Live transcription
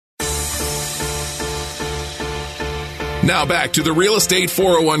Now back to the Real Estate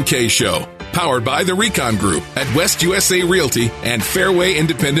 401k Show, powered by the Recon Group at West USA Realty and Fairway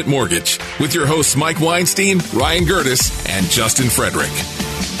Independent Mortgage, with your hosts Mike Weinstein, Ryan Gertis, and Justin Frederick.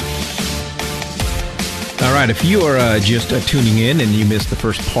 All right, if you are just tuning in and you missed the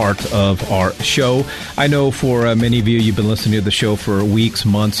first part of our show, I know for many of you, you've been listening to the show for weeks,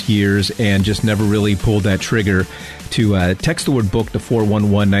 months, years, and just never really pulled that trigger to text the word book to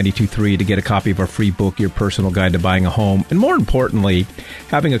 411-923 to get a copy of our free book, Your Personal Guide to Buying a Home. And more importantly,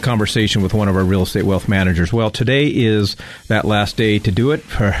 having a conversation with one of our real estate wealth managers. Well, today is that last day to do it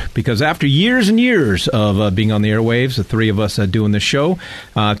because after years and years of being on the airwaves, the three of us doing this show,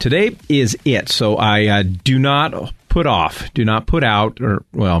 today is it. So I do not put out, or,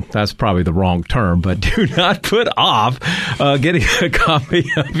 well, that's probably the wrong term, but do not put off getting a copy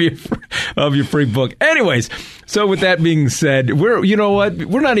of your free book. Anyways, so with that being said, we're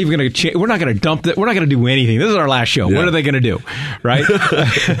not even going to we're not going to dump it. We're not going to do anything. This is our last show. Yeah. What are they going to do, right?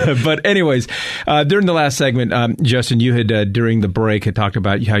 But anyways, during the last segment, Justin, you had during the break had talked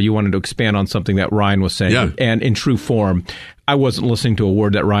about how you wanted to expand on something that Ryan was saying, yeah. And in true form, I wasn't listening to a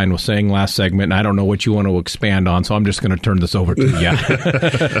word that Ryan was saying last segment, and I don't know what you want to expand on, so I'm just going to turn this over to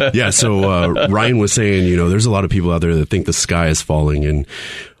you. Yeah, so Ryan was saying, there's a lot of people out there that think the sky is falling, and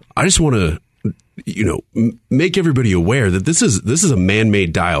I just want to, make everybody aware that this is a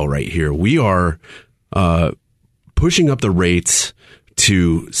man-made dial right here. We are pushing up the rates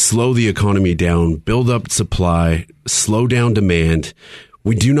to slow the economy down, build up supply, slow down demand.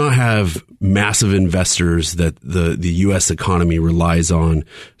 We do not have massive investors that the U.S. economy relies on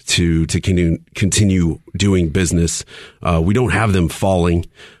to continue doing business. We don't have them falling.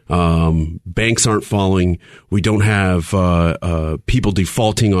 Banks aren't falling. We don't have people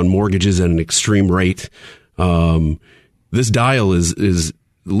defaulting on mortgages at an extreme rate. This dial is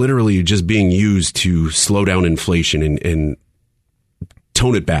literally just being used to slow down inflation and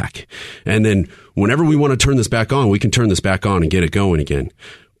tone it back. And then whenever we want to turn this back on, we can turn this back on and get it going again.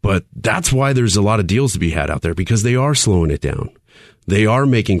 But that's why there's a lot of deals to be had out there, because they are slowing it down. They are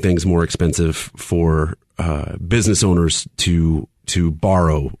making things more expensive for business owners to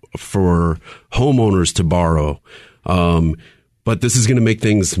borrow, for homeowners to borrow. But this is going to make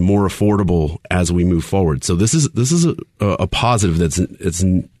things more affordable as we move forward. So this is a positive it's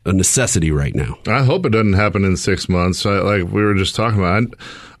a necessity right now. I hope it doesn't happen in 6 months. Like we were just talking about,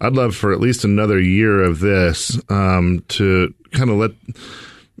 I'd love for at least another year of this to kind of let.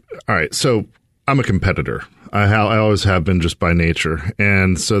 All right, so I'm a competitor. I always have been, just by nature,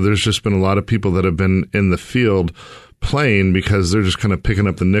 and so there's just been a lot of people that have been in the field playing because they're just kind of picking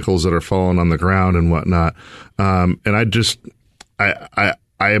up the nickels that are falling on the ground and whatnot. And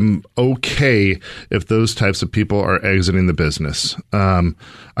I am okay if those types of people are exiting the business.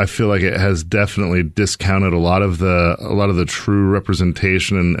 I feel like it has definitely discounted a lot of the true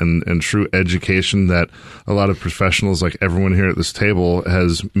representation and true education that a lot of professionals, like everyone here at this table,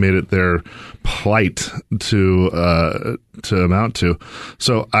 has made it their plight to amount to.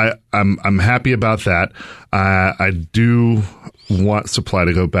 So I'm happy about that. I do want supply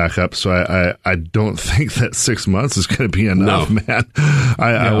to go back up, so I don't think that 6 months is going to be enough, man.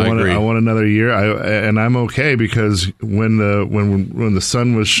 I want another year, and I'm okay, because when the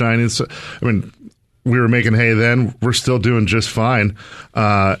sun was shining, we were making hay then. We're still doing just fine,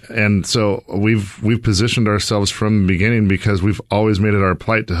 and so we've positioned ourselves from the beginning, because we've always made it our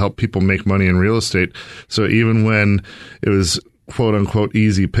plight to help people make money in real estate. So even when it was quote unquote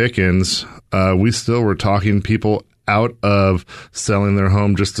easy pickings, we still were talking people out of selling their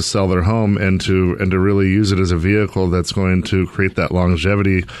home just to sell their home, and to really use it as a vehicle that's going to create that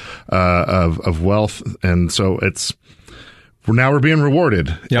longevity of wealth. And so now we're being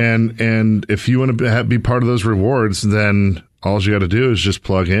rewarded. Yep. And if you want to be part of those rewards, then all you got to do is just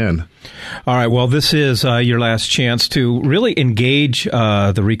plug in. All right. Well, this is your last chance to really engage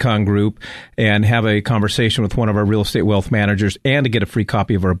the Recon Group and have a conversation with one of our real estate wealth managers, and to get a free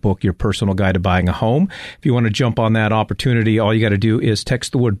copy of our book, Your Personal Guide to Buying a Home. If you want to jump on that opportunity, all you got to do is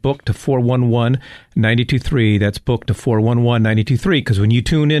text the word book to 411-923. That's book to 411-923, because when you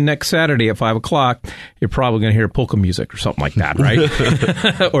tune in next Saturday at 5 o'clock, you're probably going to hear polka music or something like that, right?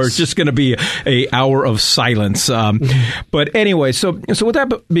 Or it's just going to be an hour of silence. But anyway, so with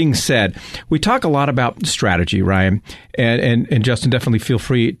that being said, we talk a lot about strategy, Ryan, and Justin, definitely feel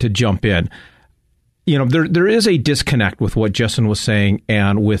free to jump in. There is a disconnect with what Justin was saying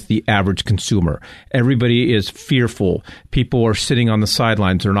and with the average consumer. Everybody is fearful. People are sitting on the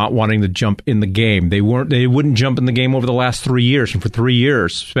sidelines. They're not wanting to jump in the game. They wouldn't jump in the game over the last 3 years. And for 3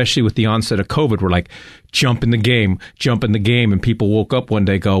 years, especially with the onset of COVID, we're like, jump in the game. And people woke up one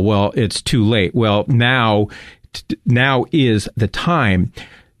day, go, well, it's too late. Well, now now is the time.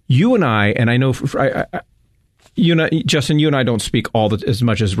 You and I know, Justin, you and I don't speak as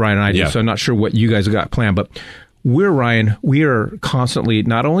much as Ryan and I do, so I'm not sure what you guys have got planned. But we are constantly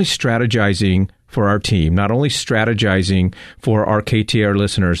not only strategizing for our team, not only strategizing for our KTAR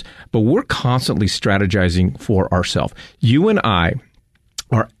listeners, but we're constantly strategizing for ourselves. You and I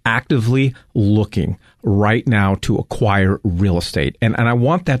are actively looking right now to acquire real estate. And I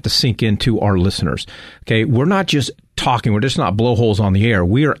want that to sink into our listeners. Okay. We're not just talking. We're just not blowholes on the air.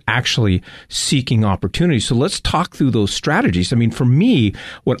 We are actually seeking opportunities. So let's talk through those strategies. I mean, for me,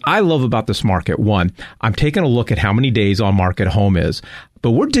 what I love about this market, one, I'm taking a look at how many days on market a home is,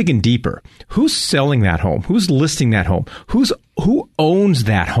 but we're digging deeper. Who's selling that home? Who's listing that home? Who owns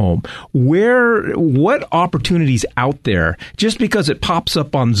that home? What opportunities out there? Just because it pops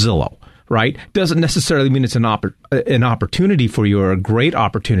up on Zillow, right, doesn't necessarily mean it's an opportunity for you or a great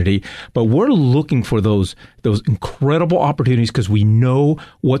opportunity, but we're looking for those incredible opportunities because we know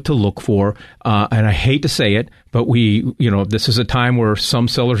what to look for. And I hate to say it, but this is a time where some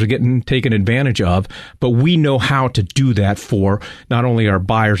sellers are getting taken advantage of, but we know how to do that for not only our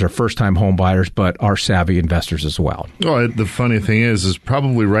buyers, our first-time home buyers, but our savvy investors as well. Well, the funny thing is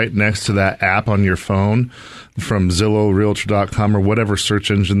probably right next to that app on your phone from Zillow, Realtor.com, or whatever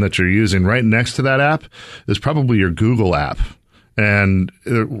search engine that you're using, right next to that app is probably your Google app. And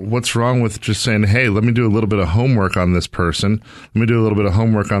what's wrong with just saying, hey, let me do a little bit of homework on this person. Let me do a little bit of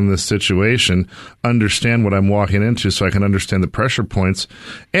homework on this situation, understand what I'm walking into so I can understand the pressure points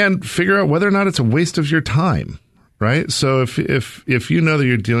and figure out whether or not it's a waste of your time. Right. So if you know that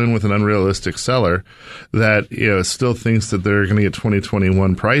you're dealing with an unrealistic seller that, still thinks that they're going to get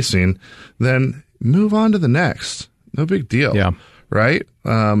 2021 pricing, then move on to the next. No big deal. Yeah. Right.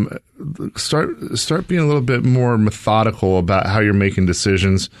 Start being a little bit more methodical about how you're making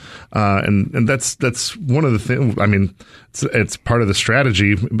decisions. And that's one of the things. I mean, it's part of the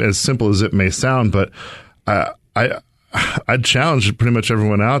strategy, as simple as it may sound, but I'd challenge pretty much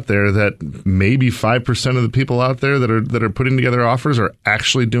everyone out there that maybe 5% of the people out there that are putting together offers are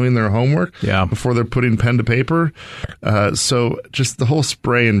actually doing their homework before they're putting pen to paper. So just the whole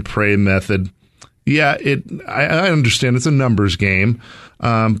spray and pray method. Yeah, I understand it's a numbers game,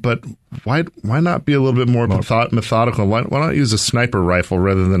 but why not be a little bit more methodical? Why not use a sniper rifle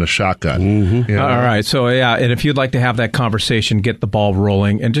rather than a shotgun? Mm-hmm. All right. So, and if you'd like to have that conversation, get the ball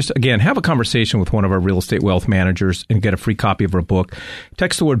rolling, and just, again, have a conversation with one of our real estate wealth managers and get a free copy of our book.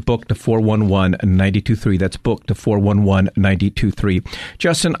 Text the word book to 411-923. That's book to 411-923.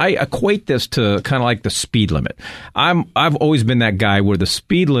 Justin, I equate this to kind of like the speed limit. I've always been that guy where the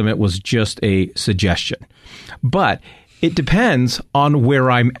speed limit was just a suggestion. But it depends on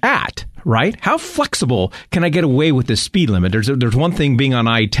where I'm at, right? How flexible can I get away with the speed limit? There's one thing being on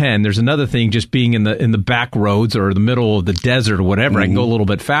I-10. There's another thing just being in the back roads or the middle of the desert or whatever. Mm-hmm. I can go a little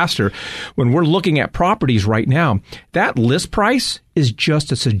bit faster. When we're looking at properties right now, that list price is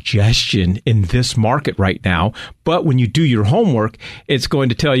just a suggestion in this market right now. But when you do your homework, it's going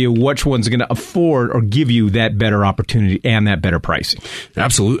to tell you which one's going to afford or give you that better opportunity and that better pricing.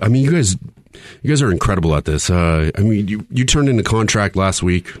 Absolutely. I mean, you guys are incredible at this. I mean, you turned in a contract last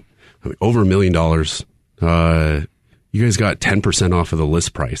week, over $1 million. You guys got 10% off of the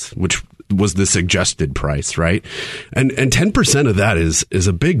list price, which was the suggested price, right? And 10% of that is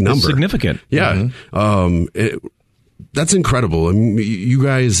a big number. It's significant. Yeah. Mm-hmm. That's incredible. I mean, you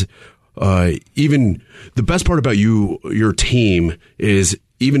guys, even the best part about your team is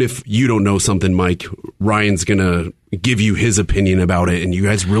even if you don't know something, Mike, Ryan's going to give you his opinion about it, and you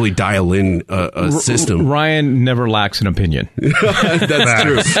guys really dial in a system. Ryan never lacks an opinion. That's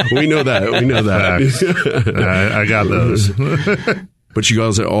true. We know that. I got those. But you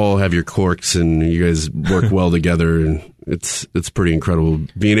guys all have your quirks, and you guys work well together, and it's pretty incredible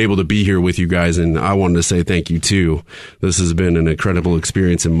being able to be here with you guys. And I wanted to say thank you too. This has been an incredible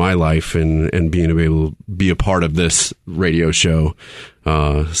experience in my life, and being able to be a part of this radio show.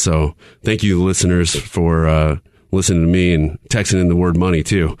 So thank you, listeners, for listening to me and texting in the word money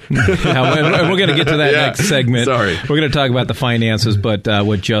too. And we're going to get to that next segment. Sorry. We're going to talk about the finances, but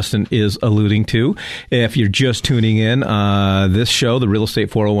what Justin is alluding to. If you're just tuning in, this show, the Real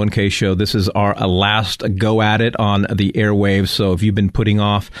Estate 401k show, this is our last go at it on the airwaves. So if you've been putting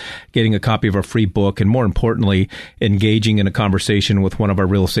off getting a copy of our free book and, more importantly, engaging in a conversation with one of our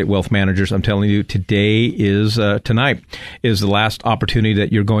real estate wealth managers, I'm telling you, tonight is the last opportunity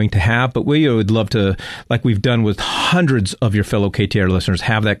that you're going to have. But we would love to, like we've done with hundreds of your fellow KTAR listeners,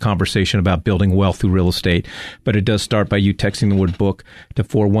 have that conversation about building wealth through real estate. But it does start by you texting the word book to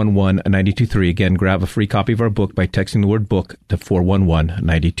 411-923. Again, grab a free copy of our book by texting the word book to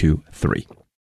 411-923.